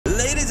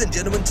Ladies and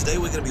gentlemen, today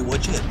we're going to be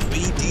watching a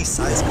 3D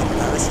size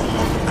comparison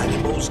of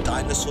animals,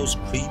 dinosaurs,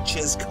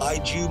 creatures,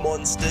 kaiju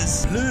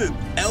monsters, Bloop,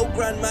 El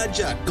Gran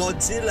Major,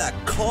 Godzilla,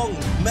 Kong,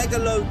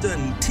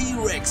 Megalodon,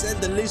 T-Rex,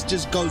 and the list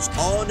just goes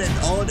on and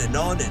on and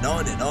on and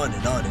on and on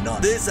and on and on.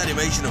 This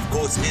animation, of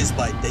course, is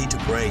by Data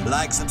Brain.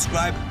 Like,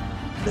 subscribe,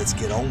 let's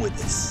get on with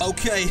this.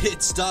 Okay,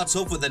 it starts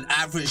off with an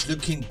average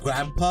looking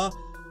grandpa.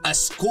 A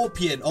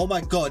scorpion. Oh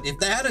my god, if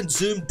they hadn't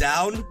zoomed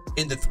down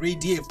in the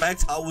 3D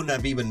effect, I wouldn't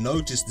have even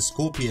noticed the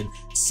scorpion.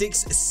 6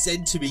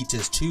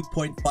 centimeters,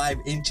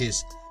 2.5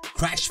 inches.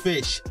 Crash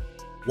fish,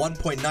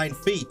 1.9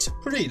 feet.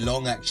 Pretty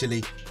long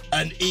actually.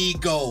 An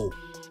eagle,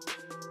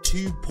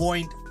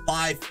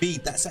 2.5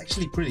 feet. That's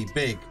actually pretty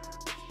big.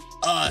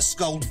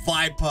 Skulled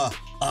viper.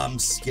 I'm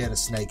scared of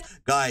snake.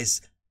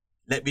 Guys,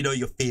 let me know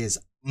your fears.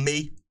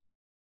 Me,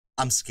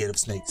 I'm scared of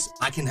snakes.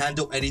 I can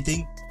handle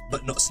anything,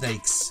 but not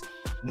snakes.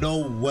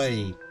 No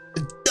way.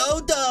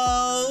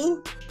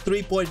 Dodo,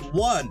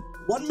 3.1,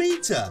 1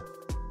 meter.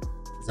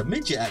 It's a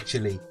midget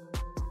actually.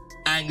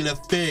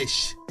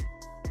 Anglerfish,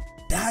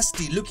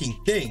 nasty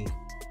looking thing.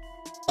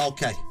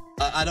 Okay,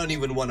 I don't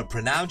even want to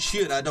pronounce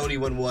you, and I don't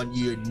even want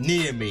you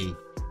near me.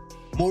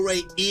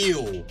 Moray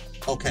eel.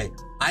 Okay,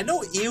 I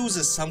know eels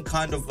are some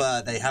kind of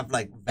they have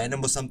like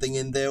venom or something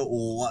in there,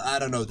 or I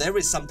don't know, there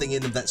is something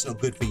in them that's not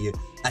good for you.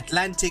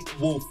 Atlantic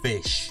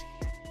wolffish.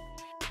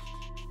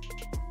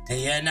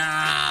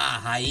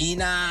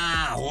 Hyena.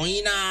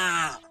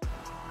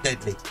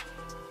 Deadly.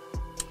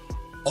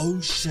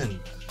 Ocean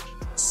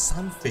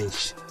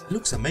sunfish.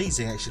 Looks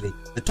amazing actually.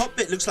 The top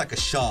bit looks like a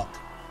shark.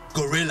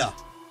 Gorilla,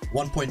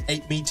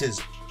 1.8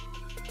 meters.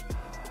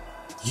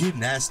 You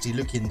nasty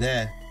looking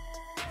there.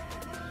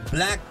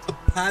 Black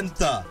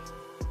panther.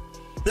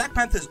 Black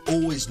panthers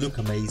always look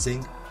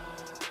amazing.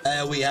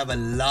 We have a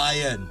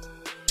lion,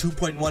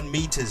 2.1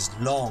 meters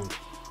long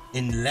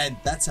in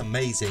length. That's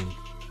amazing.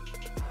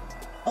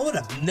 I would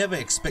have never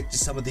expected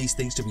some of these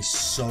things to be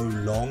so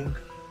long.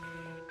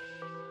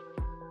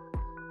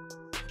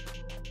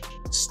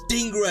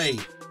 Stingray.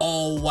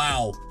 Oh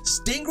wow.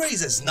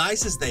 Stingrays, as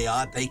nice as they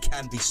are, they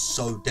can be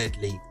so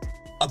deadly.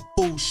 A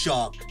bull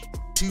shark,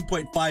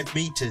 2.5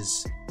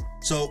 meters.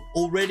 So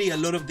already a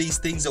lot of these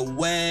things are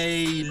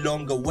way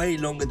longer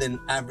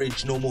than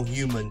average normal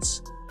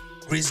humans.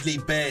 Grizzly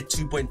bear,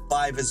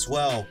 2.5 as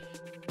well.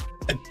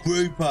 A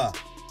grouper.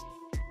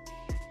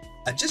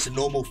 And just a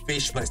normal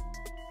fish, but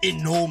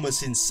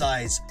enormous in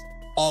size.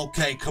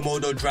 Okay,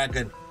 Komodo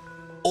dragon.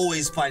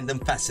 Always find them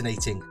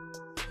fascinating.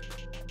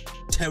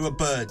 Terror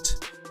bird.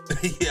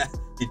 Yeah,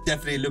 you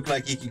definitely look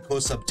like you can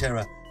cause some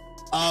terror.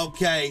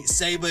 Okay,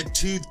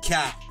 saber-toothed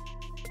cat.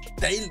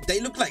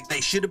 They look like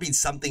they should have been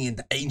something in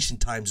the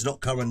ancient times,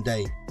 not current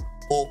day.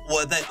 Or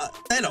were they?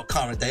 They're not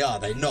current day, are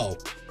they? No.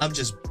 I'm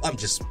just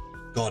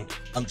gone.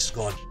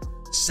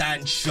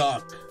 Sand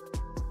shark.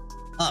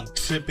 I'm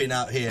tripping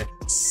out here.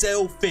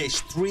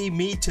 Sailfish, 3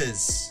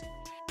 meters.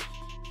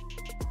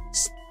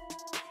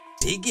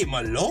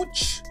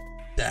 Digimaloch?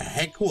 The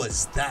heck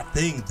was that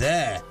thing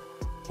there?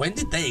 When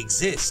did they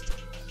exist?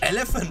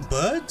 Elephant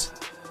bird?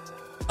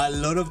 A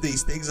lot of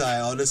these things I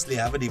honestly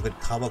haven't even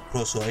come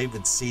across or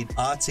even seen.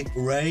 Arctic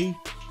ray?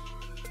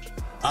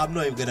 I'm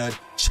not even gonna...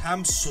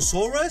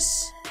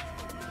 Champsosaurus?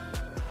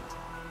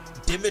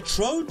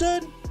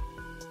 Dimetrodon?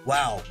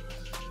 Wow.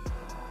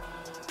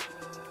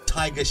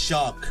 Tiger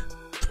shark,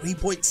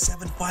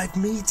 3.75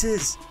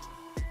 meters.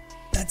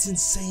 That's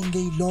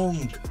insanely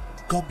long.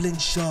 Goblin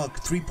shark,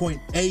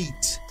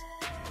 3.8.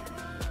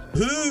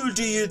 Who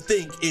do you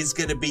think is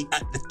gonna be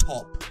at the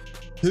top?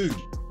 Who?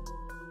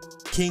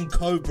 King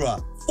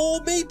cobra,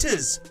 4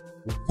 meters.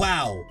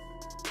 Wow.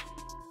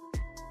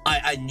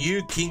 I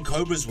knew king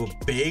cobras were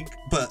big,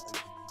 but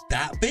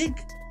that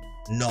big?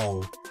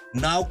 No.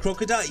 Nile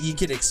crocodile, you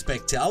can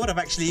expect it. I would have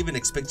actually even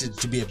expected it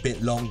to be a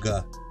bit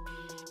longer.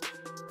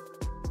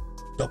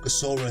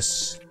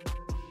 Docosaurus.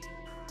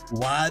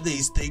 Why are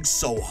these things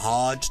so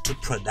hard to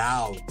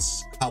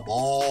pronounce? Come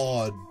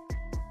on.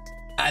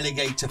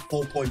 Alligator,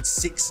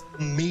 4.6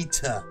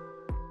 meter.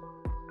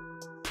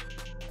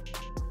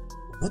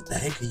 What the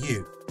heck are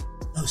you?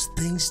 Those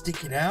things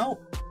sticking out?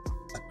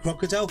 A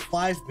crocodile,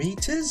 5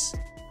 meters?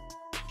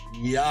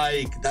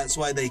 Yike, that's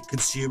why they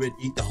consume and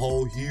eat the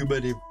whole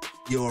human if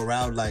you're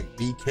around. Like,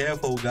 be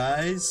careful,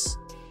 guys.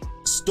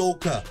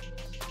 Stalker.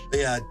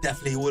 Yeah,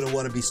 definitely wouldn't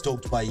want to be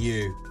stalked by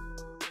you.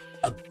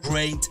 A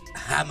great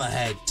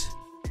hammerhead.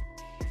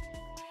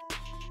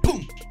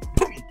 Boom,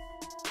 boom.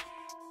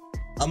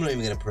 I'm not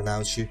even gonna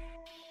pronounce you.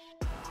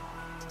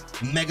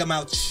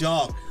 Megamouth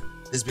shark.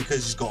 Is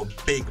because he's got a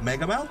big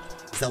megamouth?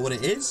 Is that what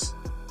it is?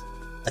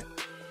 A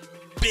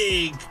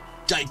big,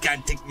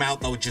 gigantic mouth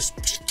that would just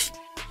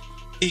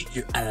eat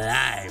you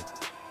alive.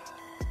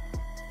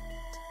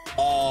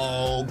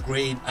 Oh,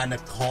 green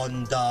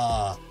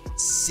anaconda,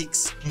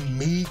 6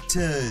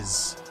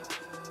 meters.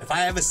 If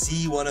I ever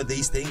see one of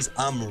these things,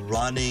 I'm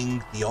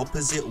running the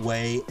opposite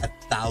way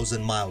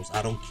 1,000 miles.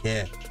 I don't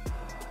care.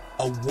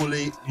 A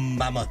woolly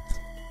mammoth.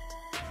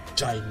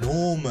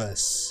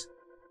 Ginormous.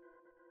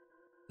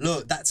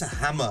 Look, that's a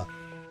hammer.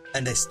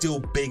 and they're still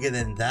bigger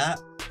than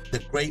that. The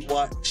great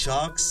white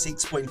shark,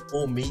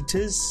 6.4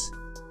 meters.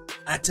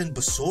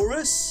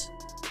 Atanbosaurus,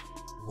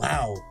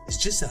 wow, it's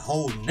just a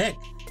whole neck.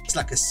 It's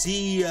like a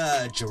sea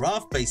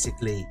giraffe,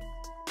 basically.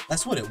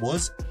 That's what it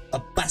was,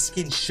 a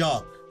basking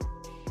shark.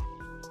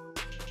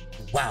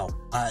 Wow,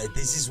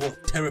 this is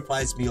what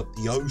terrifies me of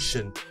the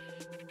ocean.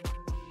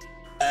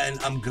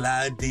 And I'm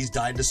glad these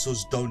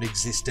dinosaurs don't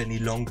exist any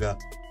longer.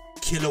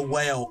 Killer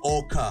whale,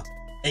 orca,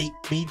 8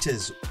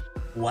 meters.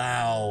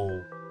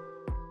 Wow.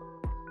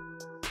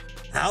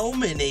 How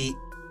many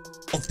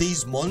of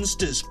these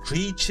monsters,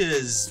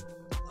 creatures,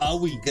 are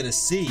we gonna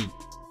see?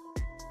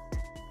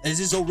 Has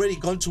this already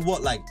gone to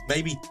what, like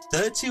maybe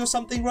 30 or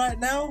something right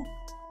now?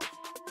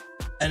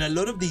 And a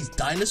lot of these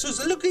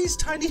dinosaurs, look at his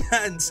tiny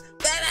hands.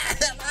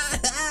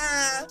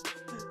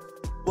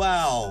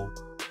 Wow.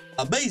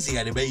 Amazing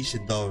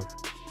animation though.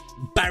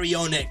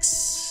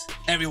 Baryonyx.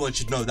 Everyone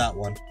should know that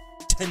one.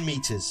 10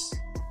 meters.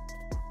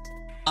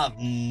 I've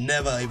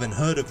never even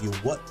heard of you.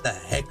 What the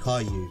heck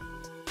are you?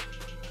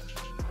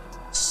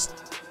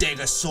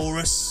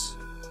 Stegosaurus.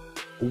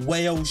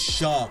 Whale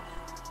shark.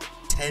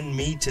 10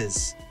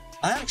 meters.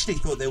 I actually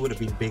thought they would have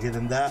been bigger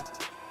than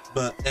that.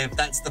 But if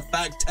that's the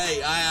fact,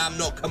 hey, I am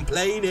not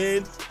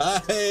complaining.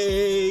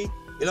 Hey,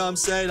 you know what I'm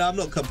saying? I'm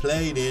not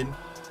complaining.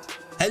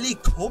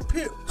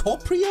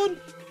 Helicoprion?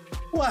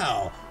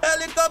 Wow.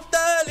 Helicopter,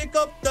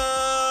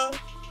 helicopter.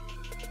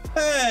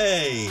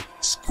 Hey,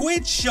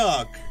 squid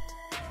shark.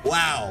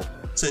 Wow.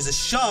 So it's a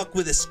shark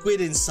with a squid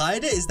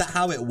inside it? Is that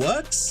how it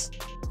works?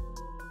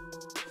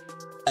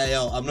 Hey,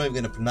 yo, I'm not even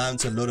going to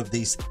pronounce a lot of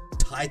these.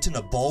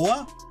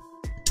 Titanoboa?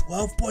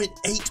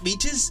 12.8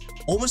 meters?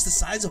 Almost the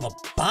size of a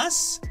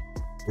bus?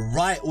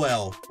 Right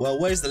whale. Well,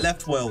 where's the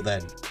left whale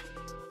then?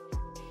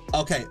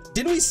 Okay,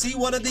 didn't we see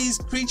one of these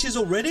creatures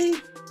already?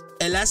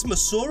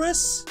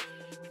 Elasmosaurus?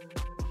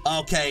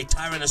 Okay,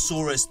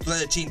 Tyrannosaurus,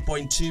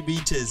 13.2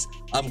 meters.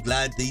 I'm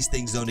glad these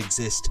things don't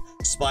exist.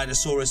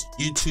 Spinosaurus,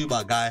 you too,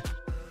 my guy.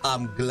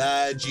 I'm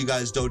glad you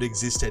guys don't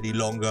exist any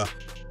longer,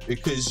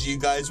 because you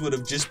guys would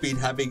have just been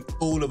having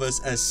all of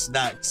us as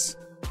snacks.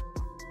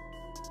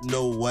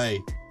 No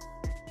way.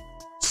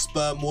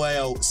 Sperm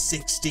whale,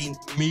 16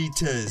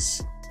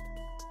 meters.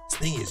 This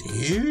thing is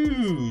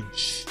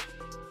huge.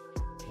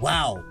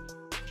 Wow.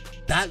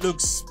 That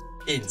looks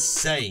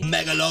insane.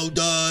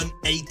 Megalodon,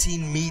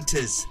 18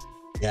 meters.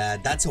 Yeah,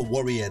 that's a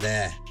warrior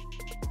there.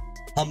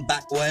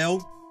 Humpback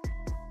whale.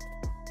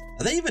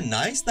 Are they even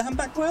nice, the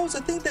humpback whales?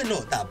 I think they're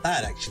not that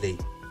bad, actually.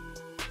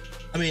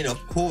 I mean,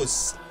 of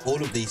course,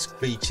 all of these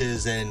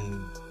creatures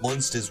and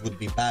monsters would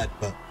be bad,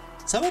 but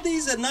some of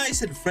these are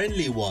nice and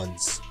friendly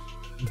ones.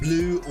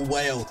 Blue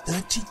whale,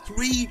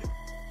 33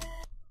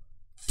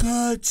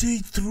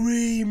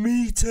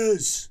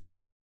 meters.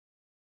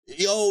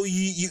 Yo,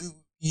 you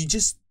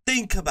just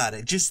think about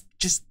it. Just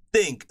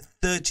think,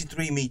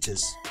 33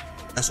 meters.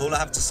 That's all I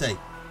have to say.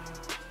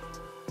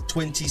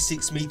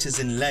 26 meters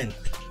in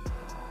length.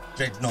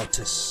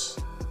 Dreadnoughtus.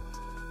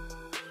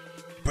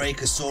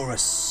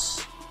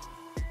 Brachiosaurus.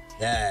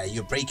 Yeah,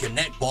 you break your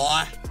neck,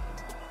 boy.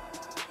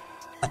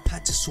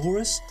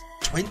 Apatosaurus,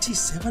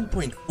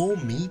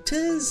 27.4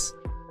 meters?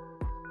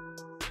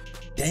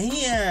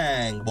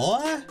 Dang,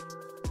 boy.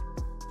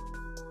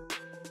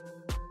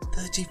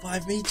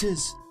 35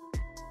 meters.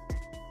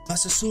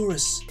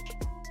 Mosasaurus.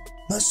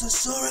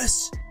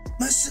 Mosasaurus.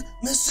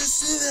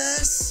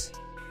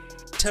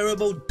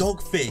 Terrible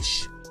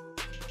dogfish.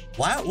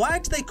 Why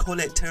do they call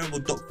it terrible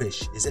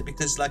dogfish? Is it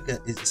because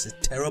it's a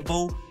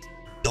terrible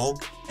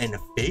dog and a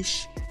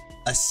fish?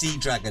 A sea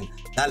dragon.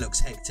 That looks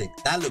hectic.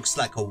 That looks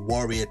like a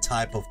warrior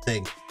type of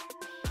thing.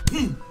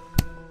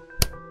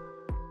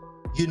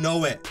 You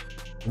know it.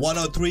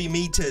 103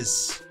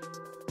 meters.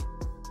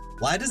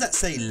 Why does that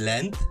say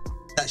length?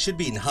 That should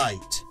be in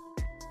height.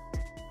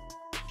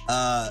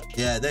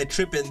 Yeah, they're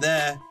tripping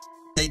there.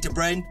 Data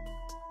brain.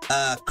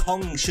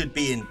 Kong should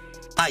be in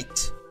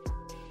height.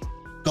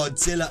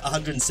 Godzilla,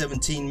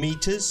 117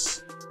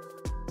 meters.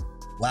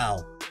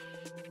 Wow.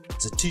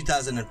 It's a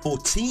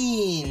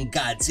 2014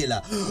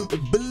 Godzilla.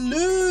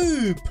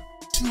 Bloop,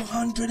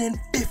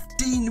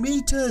 215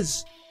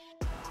 meters.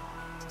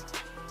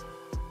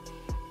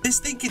 This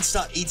thing can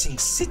start eating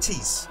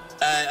cities.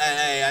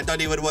 I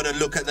don't even want to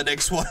look at the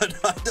next one.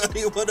 I don't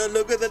even want to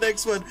look at the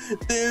next one.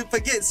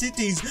 Forget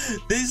cities.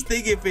 This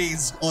thing, if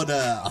it's on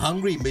a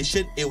hungry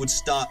mission, it would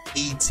start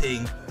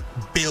eating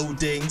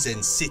buildings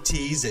and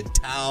cities and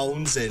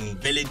towns and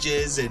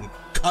villages and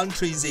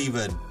countries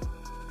even.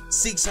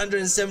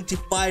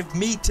 675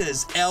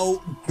 meters,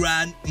 El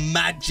Gran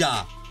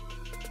Maja.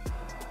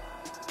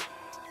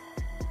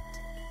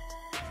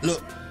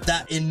 Look,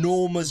 that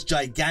enormous,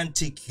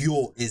 gigantic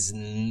yacht is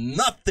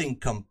nothing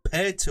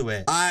compared to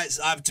it. I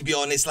have to be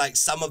honest, like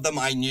some of them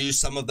I knew,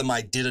 some of them I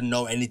didn't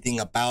know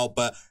anything about,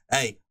 but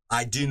hey,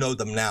 I do know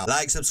them now.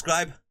 Like,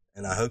 subscribe,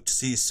 and I hope to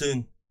see you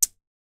soon.